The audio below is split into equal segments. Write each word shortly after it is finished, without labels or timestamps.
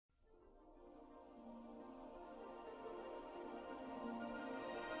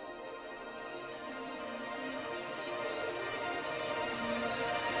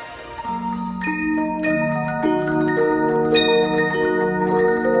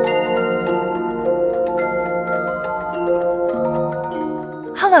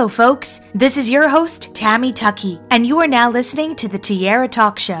Hello, folks. This is your host, Tammy Tuckey, and you are now listening to the Tiara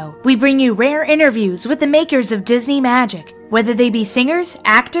Talk Show. We bring you rare interviews with the makers of Disney magic. Whether they be singers,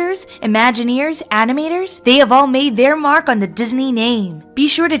 actors, Imagineers, animators, they have all made their mark on the Disney name. Be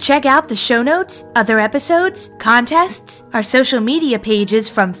sure to check out the show notes, other episodes, contests, our social media pages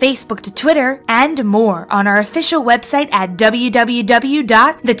from Facebook to Twitter, and more on our official website at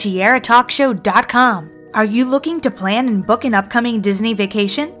www.thetiaratalkshow.com. Are you looking to plan and book an upcoming Disney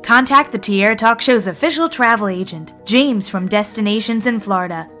vacation? Contact the Tiara Talk Show's official travel agent, James from Destinations in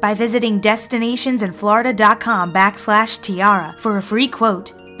Florida, by visiting destinationsinflorida.com/tiara for a free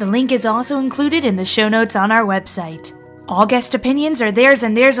quote. The link is also included in the show notes on our website. All guest opinions are theirs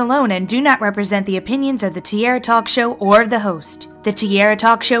and theirs alone and do not represent the opinions of the Tiara Talk Show or the host. The Tiara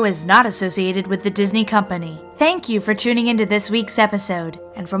Talk Show is not associated with the Disney Company. Thank you for tuning into this week's episode.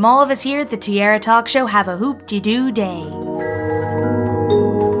 And from all of us here at the Tiara Talk Show, have a hoop-de-doo day.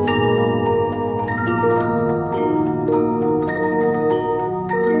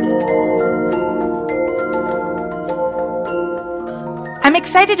 I'm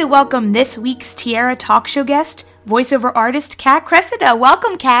excited to welcome this week's Tiara Talk Show guest, voiceover artist Kat Cressida.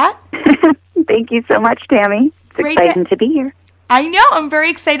 Welcome, Kat. Thank you so much, Tammy. It's exciting to be here. I know. I'm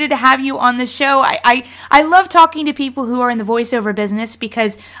very excited to have you on the show. I love talking to people who are in the voiceover business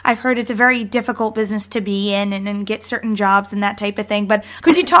because I've heard it's a very difficult business to be in and get certain jobs and that type of thing. But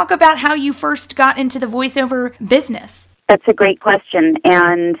could you talk about how you first got into the voiceover business? That's a great question.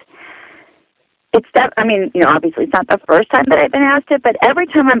 And it's that, obviously it's not the first time that I've been asked it, but every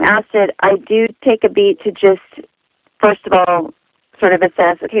time I'm asked it, I do take a beat to just, first of all, sort of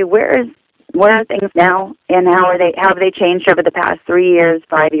assess, okay, where are things now, and how have they changed over the past 3 years,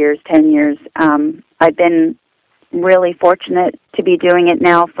 5 years, 10 years? I've been really fortunate to be doing it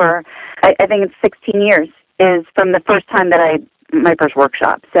now for, I think it's 16 years, is from the first time that my first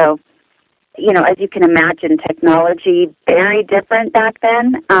workshop. So, as you can imagine, technology, very different back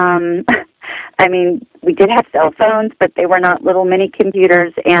then. We did have cell phones, but they were not little mini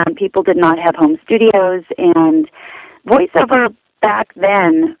computers, and people did not have home studios, and voiceover back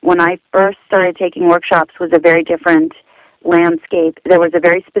then, when I first started taking workshops, was a very different landscape. There was a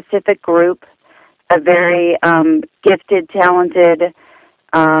very specific group, a very gifted, talented,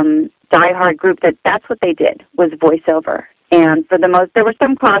 diehard group that's what they did, was voiceover. And for the most, there was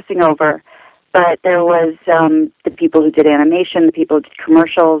some crossing over, but there was the people who did animation, the people who did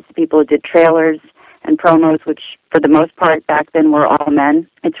commercials, the people who did trailers and promos, which for the most part back then were all men.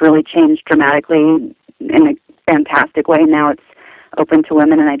 It's really changed dramatically in a fantastic way. Now it's open to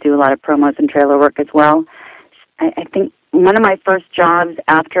women, and I do a lot of promos and trailer work as well. I think one of my first jobs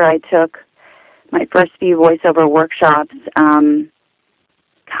after I took my first few voiceover workshops,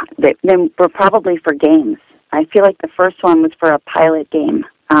 they were probably for games. I feel like the first one was for a pilot game,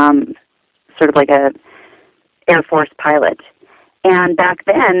 sort of like a Air Force pilot. And back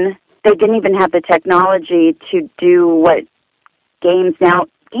then, they didn't even have the technology to do what games now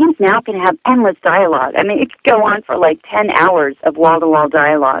can have endless dialogue. It could go on for like 10 hours of wall-to-wall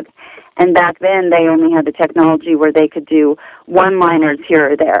dialogue. And back then, they only had the technology where they could do one-liners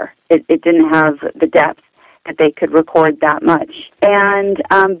here or there. It didn't have the depth that they could record that much. And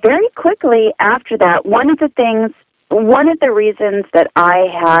very quickly after that, one of the reasons that I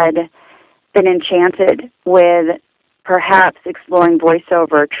had been enchanted with perhaps exploring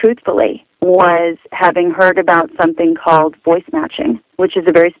voiceover truthfully was having heard about something called voice matching, which is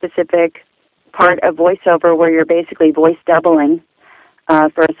a very specific part of voiceover where you're basically voice doubling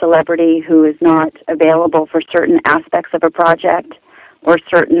for a celebrity who is not available for certain aspects of a project or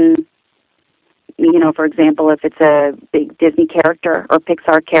certain, for example, if it's a big Disney character or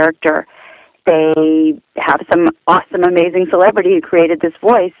Pixar character, they have some awesome, amazing celebrity who created this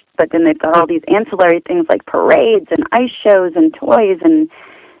voice, but then they've got all these ancillary things like parades and ice shows and toys and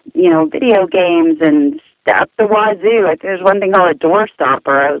video games and up the wazoo. There's one thing called a door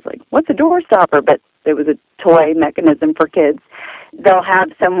stopper. I was like, what's a door stopper? But it was a toy mechanism for kids. They'll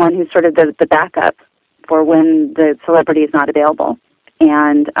have someone who sort of does the backup for when the celebrity is not available.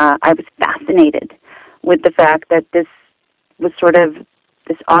 And I was fascinated with the fact that this was sort of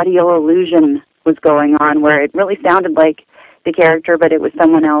this audio illusion was going on where it really sounded like the character, but it was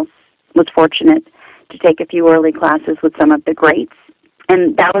someone else. Was fortunate to take a few early classes with some of the greats.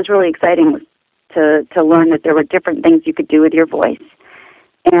 And that was really exciting to learn that there were different things you could do with your voice.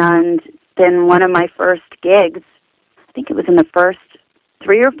 And then one of my first gigs, I think it was in the first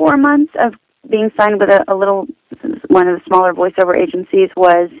 3 or 4 months of being signed with one of the smaller voiceover agencies,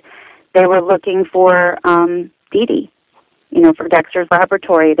 was they were looking for Dee Dee, for Dexter's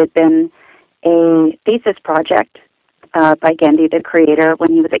Laboratory. It had been a thesis project by Gendy, the creator,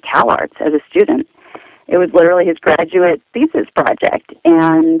 when he was at CalArts as a student. It was literally his graduate thesis project,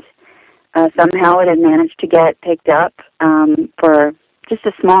 and somehow it had managed to get picked up for just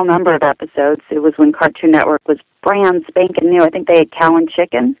a small number of episodes. It was when Cartoon Network was brand spanking new. I think they had Cow and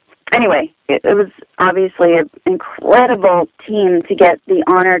Chicken. Anyway, it was obviously an incredible team to get the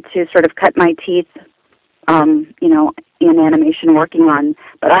honor to sort of cut my teeth, in animation working on.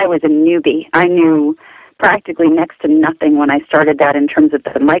 But I was a newbie. I knew practically next to nothing when I started that in terms of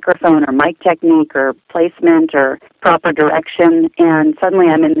the microphone or mic technique or placement or proper direction. And suddenly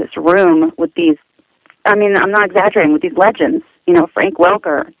I'm in this room with these, I'm not exaggerating, with these legends, Frank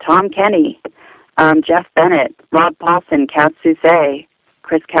Welker, Tom Kenny, Jeff Bennett, Rob Paulson, Kat Cressida,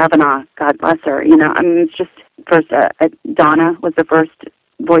 Chris Kavanaugh, God bless her. It's just first, Donna was the first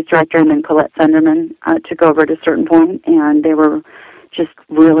voice director, and then Colette Sunderman took over at a certain point, and they were just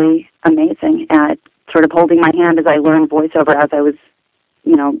really amazing at sort of holding my hand as I learned voiceover as I was,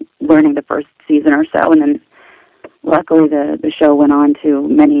 learning the first season or so, and then luckily the show went on to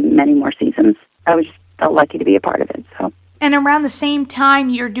many, many more seasons. I was just felt lucky to be a part of it. So. And around the same time,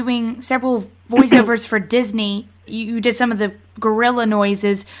 you're doing several voiceovers for Disney. You did some of the gorilla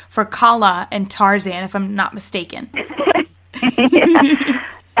noises for Kala and Tarzan, if I'm not mistaken. Yeah.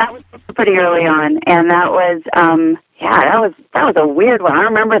 That was pretty early on, and that was that was a weird one. I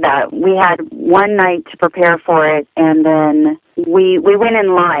remember that. We had one night to prepare for it, and then we went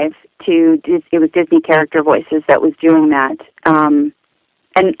in live to, it was Disney Character Voices that was doing that. And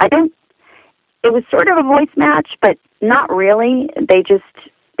it was sort of a voice match, but not really.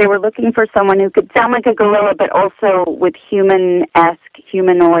 They were looking for someone who could sound like a gorilla, but also with human-esque,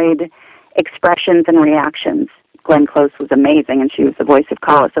 humanoid expressions and reactions. Glenn Close was amazing, and she was the voice of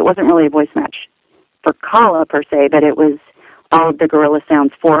Kala, so it wasn't really a voice match for Kala, per se, but it was all of the gorilla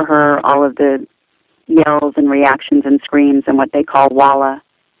sounds for her, all of the yells and reactions and screams and what they call walla.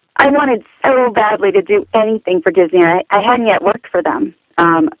 I wanted so badly to do anything for Disney. I hadn't yet worked for them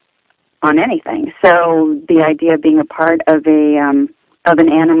on anything, so the idea of being a part of an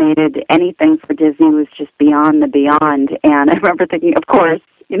animated anything for Disney was just beyond the beyond. And I remember thinking, of course,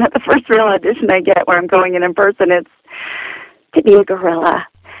 the first real audition I get where I'm going in person, it's to be a gorilla.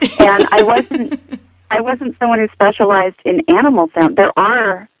 And I wasn't someone who specialized in animal sound. There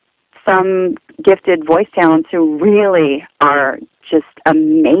are some gifted voice talents who really are just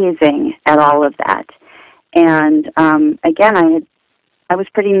amazing at all of that. And again, I was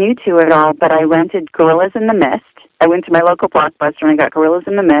pretty new to it all, but I rented Gorillas in the Mist. I went to my local Blockbuster and I got Gorillas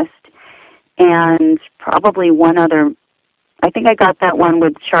in the Mist, and probably one other. I think I got that one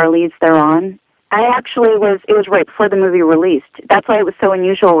with Charlize Theron. It was right before the movie released. That's why it was so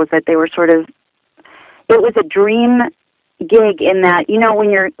unusual, was that they were it was a dream gig in that,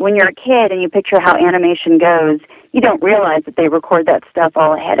 when you're a kid and you picture how animation goes, you don't realize that they record that stuff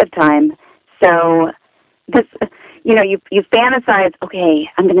all ahead of time. So this, you fantasize, okay,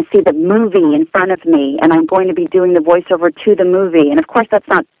 I'm going to see the movie in front of me, and I'm going to be doing the voiceover to the movie. And of course, that's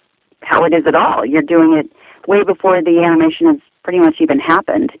not how it is at all. You're doing it way before the animation has pretty much even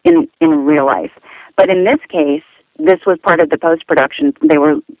happened in real life. But in this case, this was part of the post-production. They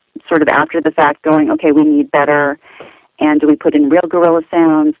were sort of after the fact going, okay, we need better, and do we put in real gorilla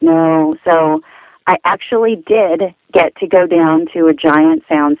sounds? No. So I actually did get to go down to a giant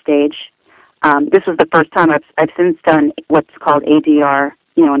sound stage. This was the first time I've since done what's called ADR,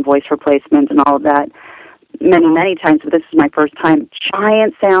 and voice replacement and all of that many, many times, but this is my first time.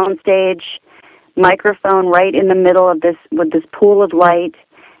 Giant sound stage, microphone right in the middle of this with this pool of light,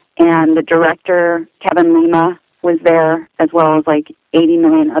 and the director, Kevin Lima, was there, as well as 80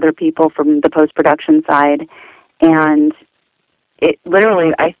 million other people from the post-production side. And it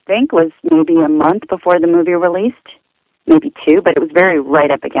literally, I think, was maybe a month before the movie released, maybe 2, but it was very right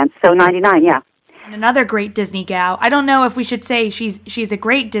up against. So 99, yeah. And another great Disney gal. I don't know if we should say she's a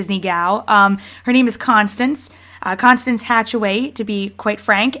great Disney gal. Her name is Constance Hatchaway, to be quite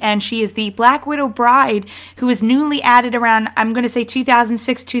frank, and she is the Black Widow bride who was newly added around, I'm going to say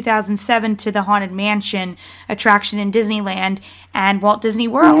 2006, 2007 to the Haunted Mansion attraction in Disneyland and Walt Disney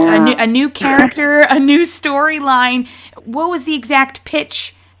World. Yeah. A new character, a new storyline. What was the exact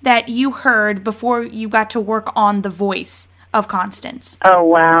pitch that you heard before you got to work on the voice of Constance? Oh,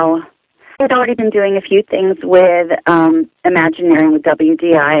 wow. I'd already been doing a few things with Imagineering with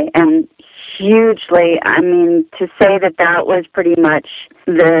WDI, and hugely, to say that was pretty much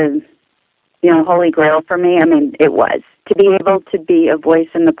the, holy grail for me. It was. To be able to be a voice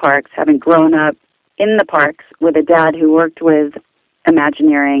in the parks, having grown up in the parks with a dad who worked with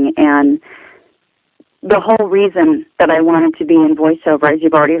Imagineering, and the whole reason that I wanted to be in voiceover, as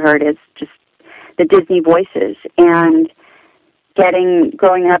you've already heard, is just the Disney voices, and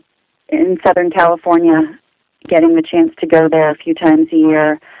growing up in Southern California, getting the chance to go there a few times a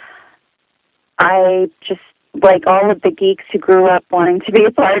year, I just, like all of the geeks who grew up wanting to be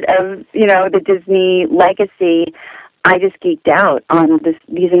a part of, the Disney legacy, I just geeked out on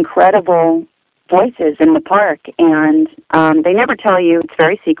these incredible voices in the park. And they never tell you. It's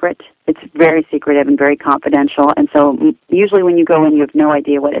very secret. It's very secretive and very confidential. And so usually when you go in, you have no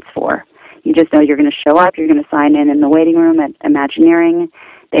idea what it's for. You just know you're going to show up. You're going to sign in the waiting room at Imagineering.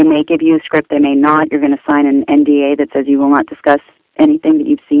 They may give you a script. They may not. You're going to sign an NDA that says you will not discuss anything that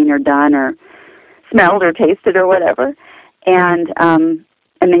you've seen or done or smelled or tasted or whatever, and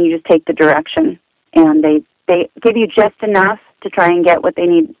then you just take the direction, and they give you just enough to try and get what they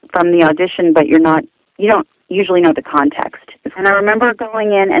need from the audition, but you don't usually know the context. And I remember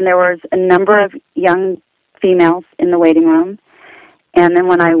going in, and there was a number of young females in the waiting room, and then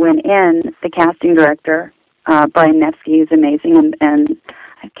when I went in, the casting director, Brian Nefsky, is amazing, and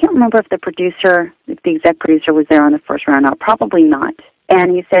I can't remember if the exec producer was there on the first round out, probably not,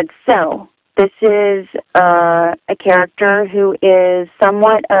 and he said, so this is a character who is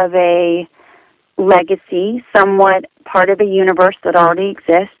somewhat of a legacy, somewhat part of a universe that already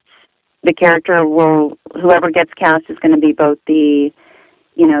exists. The character whoever gets cast is going to be both the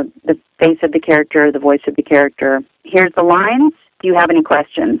face of the character, the voice of the character. Here's the lines. Do you have any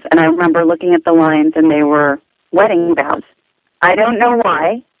questions? And I remember looking at the lines, and they were wedding vows. I don't know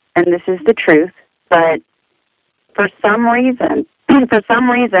why, and this is the truth, but for some reason,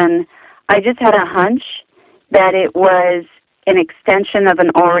 I just had a hunch that it was an extension of an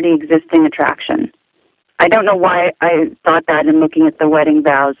already existing attraction. I don't know why I thought that in looking at the wedding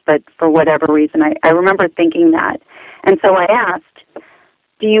vows, but for whatever reason, I remember thinking that. And so I asked,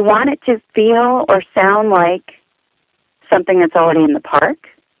 do you want it to feel or sound like something that's already in the park?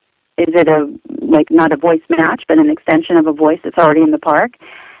 Is it not a voice match, but an extension of a voice that's already in the park?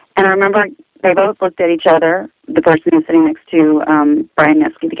 And I remember they both looked at each other, the person who was sitting next to Brian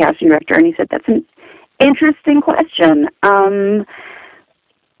Nefsky, the casting director, and he said, that's an interesting question.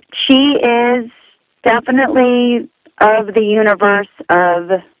 She is definitely of the universe of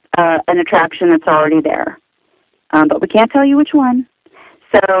an attraction that's already there. But we can't tell you which one.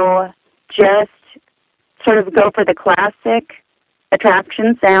 So just sort of go for the classic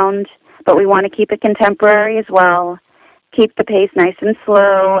attraction sound, but we want to keep it contemporary as well. Keep the pace nice and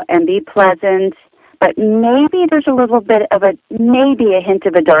slow and be pleasant, but maybe there's a little bit of maybe a hint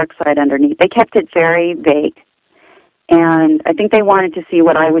of a dark side underneath. They kept it very vague, and I think they wanted to see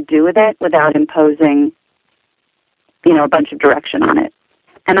what I would do with it without imposing, a bunch of direction on it.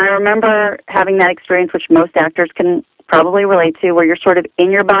 And I remember having that experience, which most actors can probably relate to, where you're sort of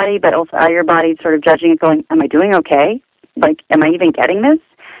in your body, but also out of your body, sort of judging it, going, am I doing okay? Am I even getting this?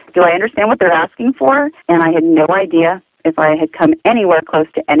 Do I understand what they're asking for? And I had no idea if I had come anywhere close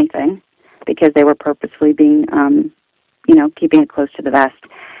to anything, because they were purposefully being, keeping it close to the vest.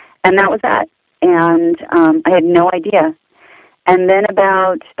 And that was that. And I had no idea. And then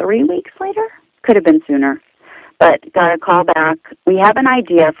about 3 weeks later, could have been sooner, but got a call back. We have an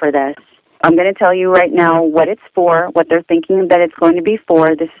idea for this. I'm going to tell you right now what it's for, what they're thinking that it's going to be for.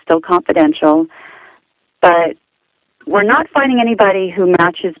 This is still confidential. But we're not finding anybody who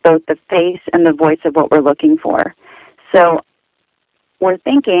matches both the face and the voice of what we're looking for. So I'm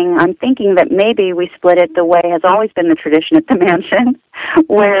thinking that maybe we split it the way has always been the tradition at the mansion,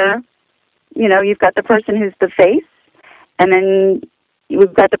 where, you've got the person who's the face, and then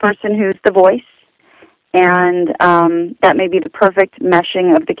we've got the person who's the voice, and that may be the perfect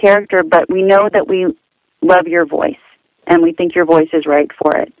meshing of the character, but we know that we love your voice, and we think your voice is right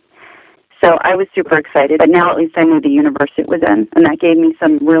for it. So I was super excited, but now at least I knew the universe it was in, and that gave me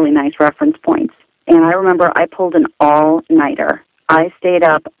some really nice reference points. And I remember I pulled an all-nighter. I stayed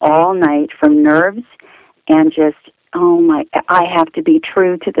up all night from nerves and just, I have to be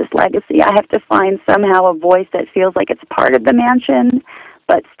true to this legacy. I have to find somehow a voice that feels like it's part of the mansion,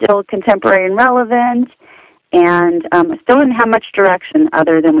 but still contemporary and relevant, and still didn't have much direction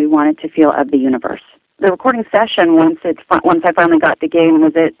other than we wanted to feel of the universe. The recording session, once I finally got the game,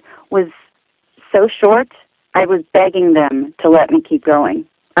 was so short, I was begging them to let me keep going.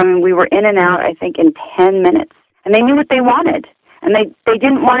 We were in and out, I think, in 10 minutes. And they knew what they wanted. And they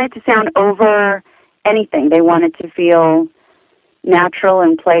didn't want it to sound over anything. They wanted to feel natural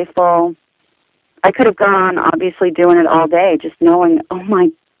and playful. I could have gone on, obviously, doing it all day, just knowing, oh, my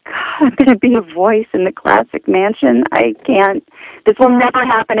God, I'm going to be a voice in the classic mansion. I can't. This will never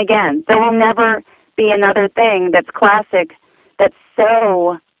happen again. There will never be another thing that's classic, that's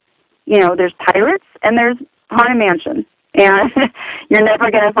so, there's pirates and there's Haunted Mansion. And you're never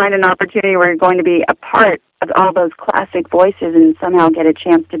going to find an opportunity where you're going to be a part of all those classic voices and somehow get a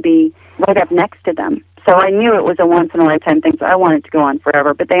chance to be right up next to them. So I knew it was a once-in-a-lifetime thing, so I wanted to go on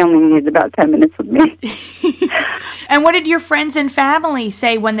forever, but they only needed about 10 minutes with me. And what did your friends and family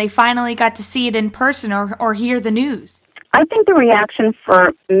say when they finally got to see it in person or hear the news? I think the reaction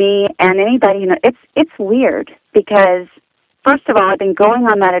for me and anybody, it's weird because, first of all, I've been going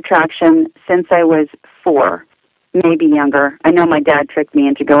on that attraction since I was 4, maybe younger. I know my dad tricked me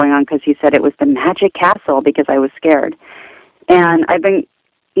into going on because he said it was the Magic Castle because I was scared. And I've been,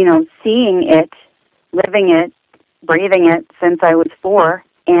 seeing it, living it, breathing it since I was 4,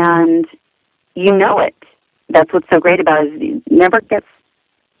 and you know it. That's what's so great about it. It never gets,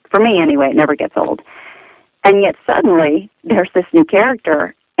 for me anyway, it never gets old. And yet suddenly there's this new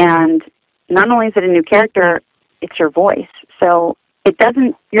character, and not only is it a new character, it's your voice. So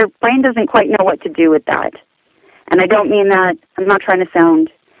your brain doesn't quite know what to do with that. And I don't mean that, I'm not trying to sound,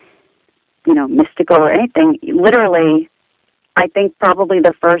 mystical or anything. Literally, I think probably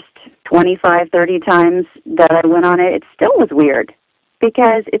the first 25, 30 times that I went on it, it still was weird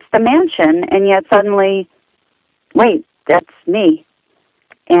because it's the mansion, and yet suddenly, wait, that's me.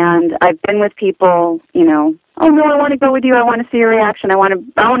 And I've been with people, oh no, I want to go with you. I want to see your reaction. I want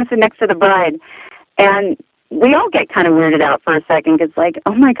to sit next to the bride. And we all get kind of weirded out for a second because,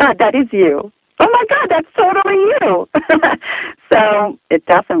 oh my God, that is you. Oh my God, that's totally you. So it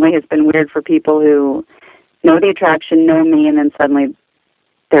definitely has been weird for people who know the attraction, know me, and then suddenly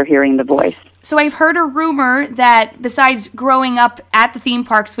they're hearing the voice. So I've heard a rumor that besides growing up at the theme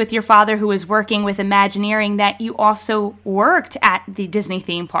parks with your father who was working with Imagineering, that you also worked at the Disney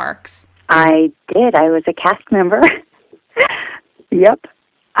theme parks. I did. I was a cast member. Yep.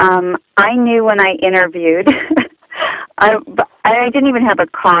 I knew when I interviewed, I didn't even have a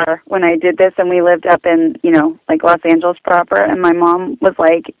car when I did this, and we lived up in, Los Angeles proper, and my mom was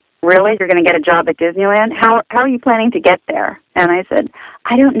like, really? You're going to get a job at Disneyland? How are you planning to get there? And I said,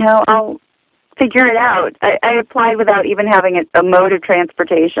 I don't know. I'll figure it out. I applied without even having a mode of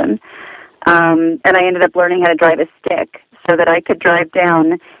transportation. And I ended up learning how to drive a stick so that I could drive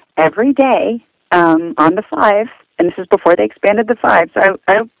down every day on the 5. And this is before they expanded the 5. So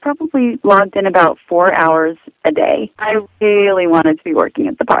I probably logged in about 4 hours a day. I really wanted to be working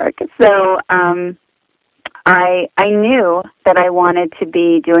at the park. So I knew that I wanted to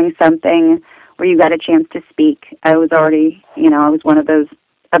be doing something where you got a chance to speak. I was already, I was one of those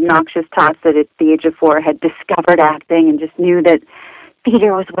obnoxious tots that at the age of 4 had discovered acting and just knew that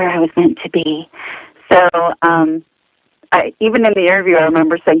theater was where I was meant to be. So even in the interview, I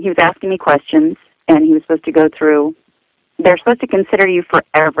remember saying he was asking me questions, and he was supposed to go through, they're supposed to consider you for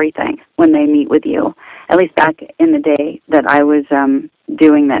everything when they meet with you, at least back in the day that I was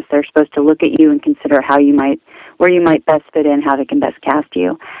doing this. They're supposed to look at you and consider where you might best fit in, how they can best cast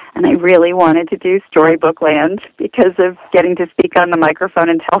you. And I really wanted to do Storybook Land because of getting to speak on the microphone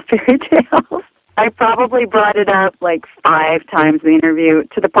and tell fairy tales. I probably brought it up 5 times in the interview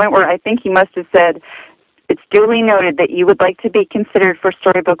to the point where I think he must have said, it's duly noted that you would like to be considered for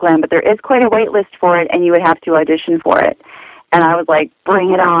Storybook Land, but there is quite a wait list for it, and you would have to audition for it. And I was like,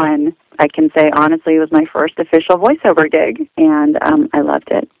 bring it on. I can say, honestly, it was my first official voiceover gig, and I loved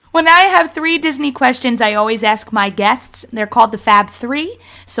it. Well, now I have 3 Disney questions I always ask my guests. They're called the Fab 3,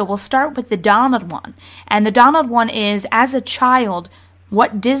 so we'll start with the Donald one. And the Donald one is, as a child,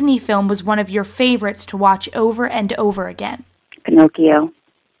 what Disney film was one of your favorites to watch over and over again? Pinocchio.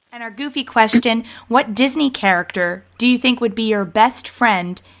 And our Goofy question, what Disney character do you think would be your best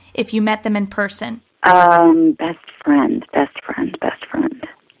friend if you met them in person? Best friend.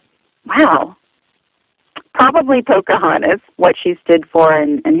 Wow. Probably Pocahontas, what she stood for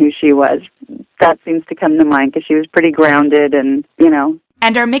and who she was. That seems to come to mind because she was pretty grounded and,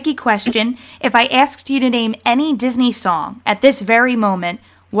 And our Mickey question, if I asked you to name any Disney song at this very moment,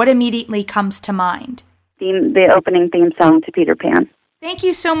 what immediately comes to mind? The opening theme song to Peter Pan. Thank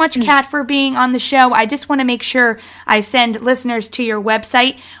you so much, Kat, for being on the show. I just want to make sure I send listeners to your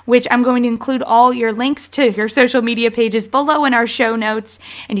website, which I'm going to include all your links to your social media pages below in our show notes.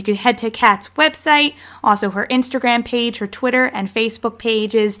 And you can head to Kat's website, also her Instagram page, her Twitter and Facebook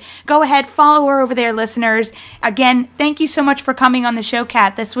pages. Go ahead, follow her over there, listeners. Again, thank you so much for coming on the show,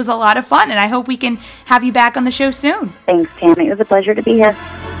 Kat. This was a lot of fun, and I hope we can have you back on the show soon. Thanks, Tammy. It was a pleasure to be here.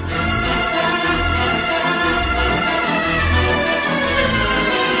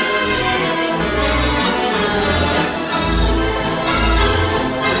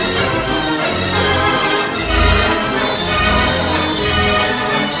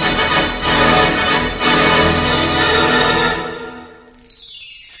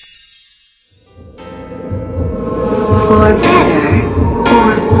 for better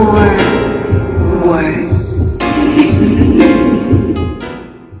or for